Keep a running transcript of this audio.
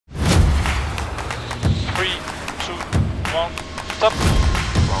stop.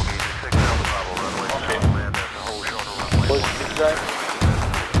 Okay. Positive drive.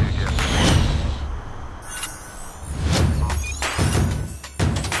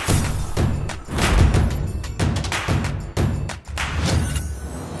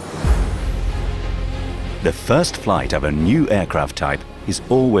 The first flight of a new aircraft type is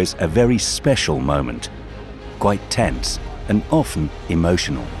always a very special moment, quite tense and often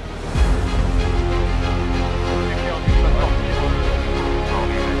emotional.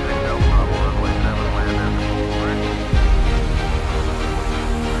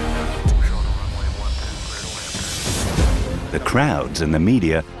 The crowds and the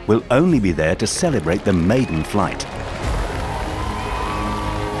media will only be there to celebrate the maiden flight.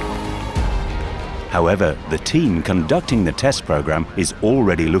 However, the team conducting the test program is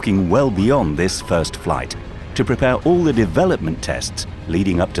already looking well beyond this first flight to prepare all the development tests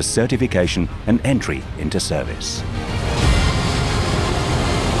leading up to certification and entry into service.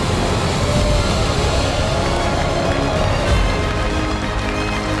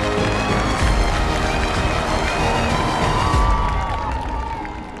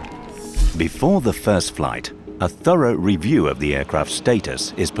 Before the first flight, a thorough review of the aircraft's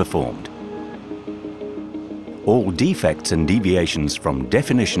status is performed. All defects and deviations from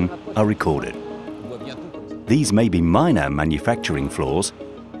definition are recorded. These may be minor manufacturing flaws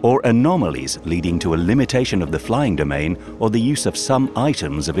or anomalies leading to a limitation of the flying domain or the use of some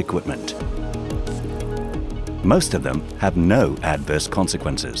items of equipment. Most of them have no adverse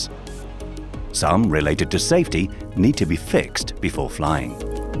consequences. Some related to safety need to be fixed before flying.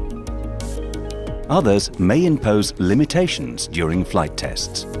 Others may impose limitations during flight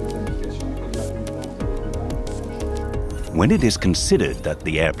tests. When it is considered that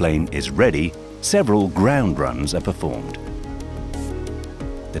the airplane is ready, several ground runs are performed.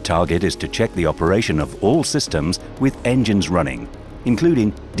 The target is to check the operation of all systems with engines running,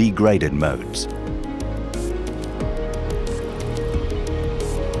 including degraded modes.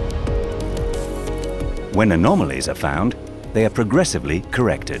 When anomalies are found, they are progressively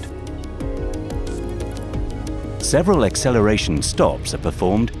corrected. Several acceleration stops are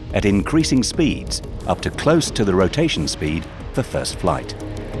performed at increasing speeds up to close to the rotation speed for first flight.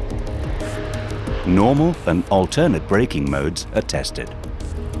 Normal and alternate braking modes are tested.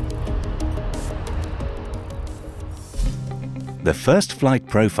 The first flight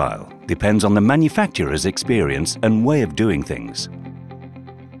profile depends on the manufacturer's experience and way of doing things.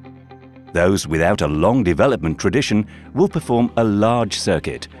 Those without a long development tradition will perform a large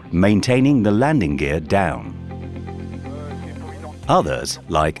circuit, maintaining the landing gear down. Others,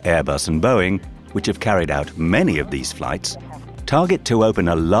 like Airbus and Boeing, which have carried out many of these flights, target to open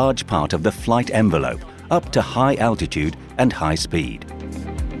a large part of the flight envelope up to high altitude and high speed.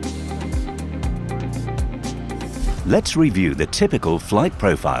 Let's review the typical flight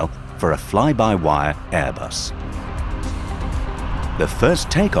profile for a fly-by-wire Airbus. The first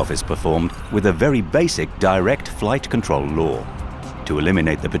takeoff is performed with a very basic direct flight control law to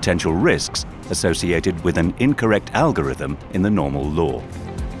eliminate the potential risks associated with an incorrect algorithm in the normal law.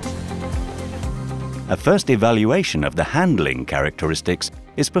 A first evaluation of the handling characteristics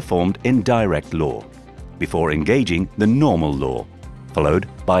is performed in direct law, before engaging the normal law, followed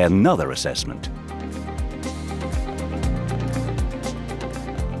by another assessment.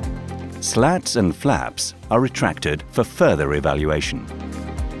 Slats and flaps are retracted for further evaluation.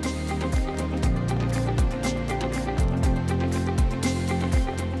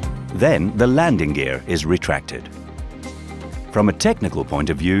 Then the landing gear is retracted. From a technical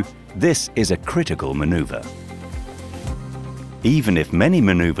point of view, this is a critical maneuver. Even if many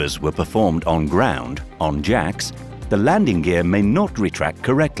maneuvers were performed on ground, on jacks, the landing gear may not retract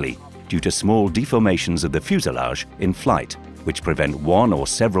correctly due to small deformations of the fuselage in flight, which prevent one or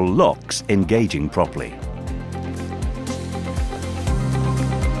several locks engaging properly.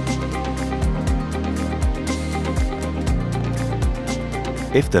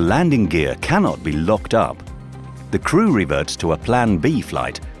 If the landing gear cannot be locked up, the crew reverts to a Plan B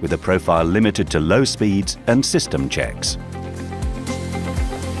flight with a profile limited to low speeds and system checks.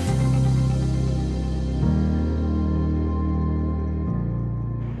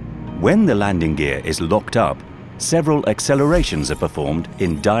 When the landing gear is locked up, several accelerations are performed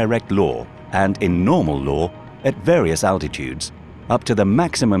in direct law and in normal law at various altitudes, up to the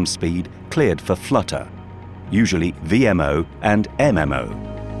maximum speed cleared for flutter, usually VMO and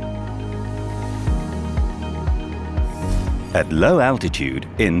MMO. At low altitude,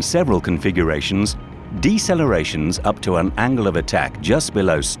 in several configurations, decelerations up to an angle of attack just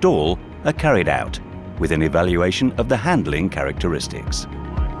below stall are carried out, with an evaluation of the handling characteristics.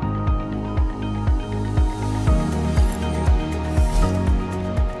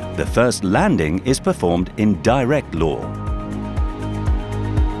 The first landing is performed in direct law.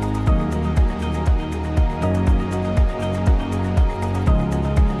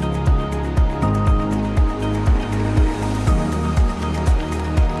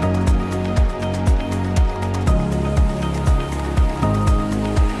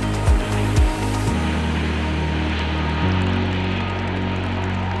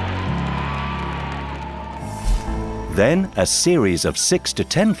 Then, a series of 6 to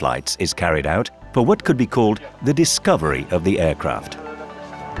 10 flights is carried out for what could be called the discovery of the aircraft.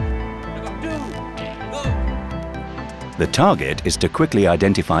 The target is to quickly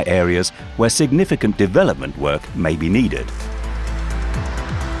identify areas where significant development work may be needed.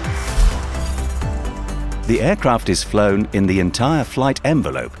 The aircraft is flown in the entire flight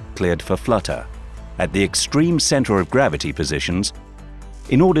envelope cleared for flutter, at the extreme center of gravity positions,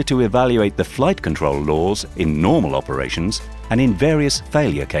 in order to evaluate the flight control laws in normal operations and in various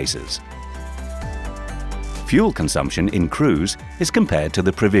failure cases. Fuel consumption in cruise is compared to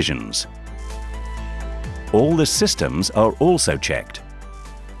the provisions. All the systems are also checked,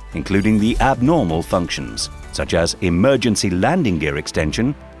 including the abnormal functions, such as emergency landing gear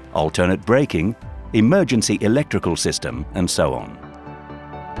extension, alternate braking, emergency electrical system, and so on.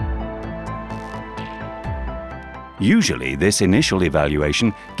 Usually, this initial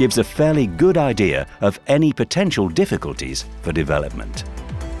evaluation gives a fairly good idea of any potential difficulties for development.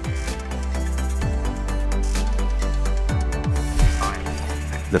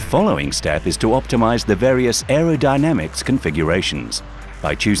 The following step is to optimize the various aerodynamics configurations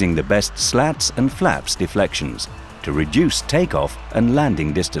by choosing the best slats and flaps deflections to reduce takeoff and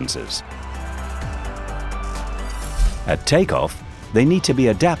landing distances. At takeoff, they need to be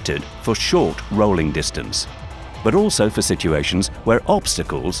adapted for short rolling distance, but also for situations where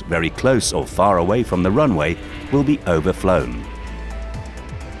obstacles very close or far away from the runway will be overflown.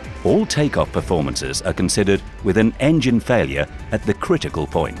 All takeoff performances are considered with an engine failure at the critical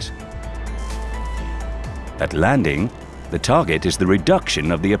point. At landing, the target is the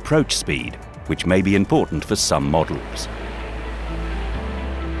reduction of the approach speed, which may be important for some models.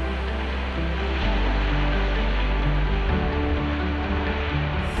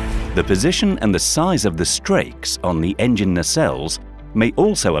 The position and the size of the strakes on the engine nacelles may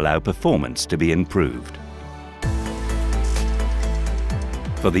also allow performance to be improved.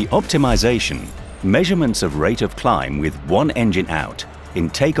 For the optimization, measurements of rate of climb with one engine out in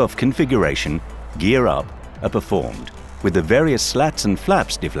takeoff configuration, gear up, are performed, with the various slats and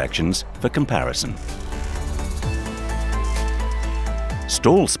flaps deflections for comparison.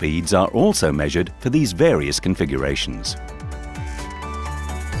 Stall speeds are also measured for these various configurations.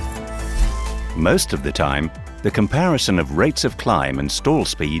 Most of the time, the comparison of rates of climb and stall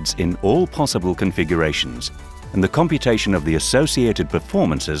speeds in all possible configurations and the computation of the associated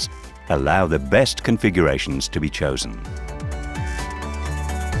performances allow the best configurations to be chosen.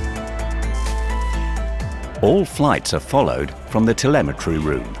 All flights are followed from the telemetry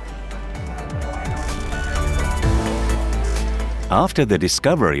room. After the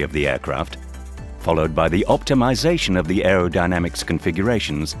discovery of the aircraft, followed by the optimization of the aerodynamics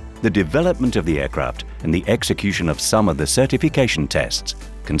configurations, the development of the aircraft and the execution of some of the certification tests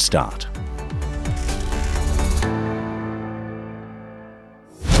can start.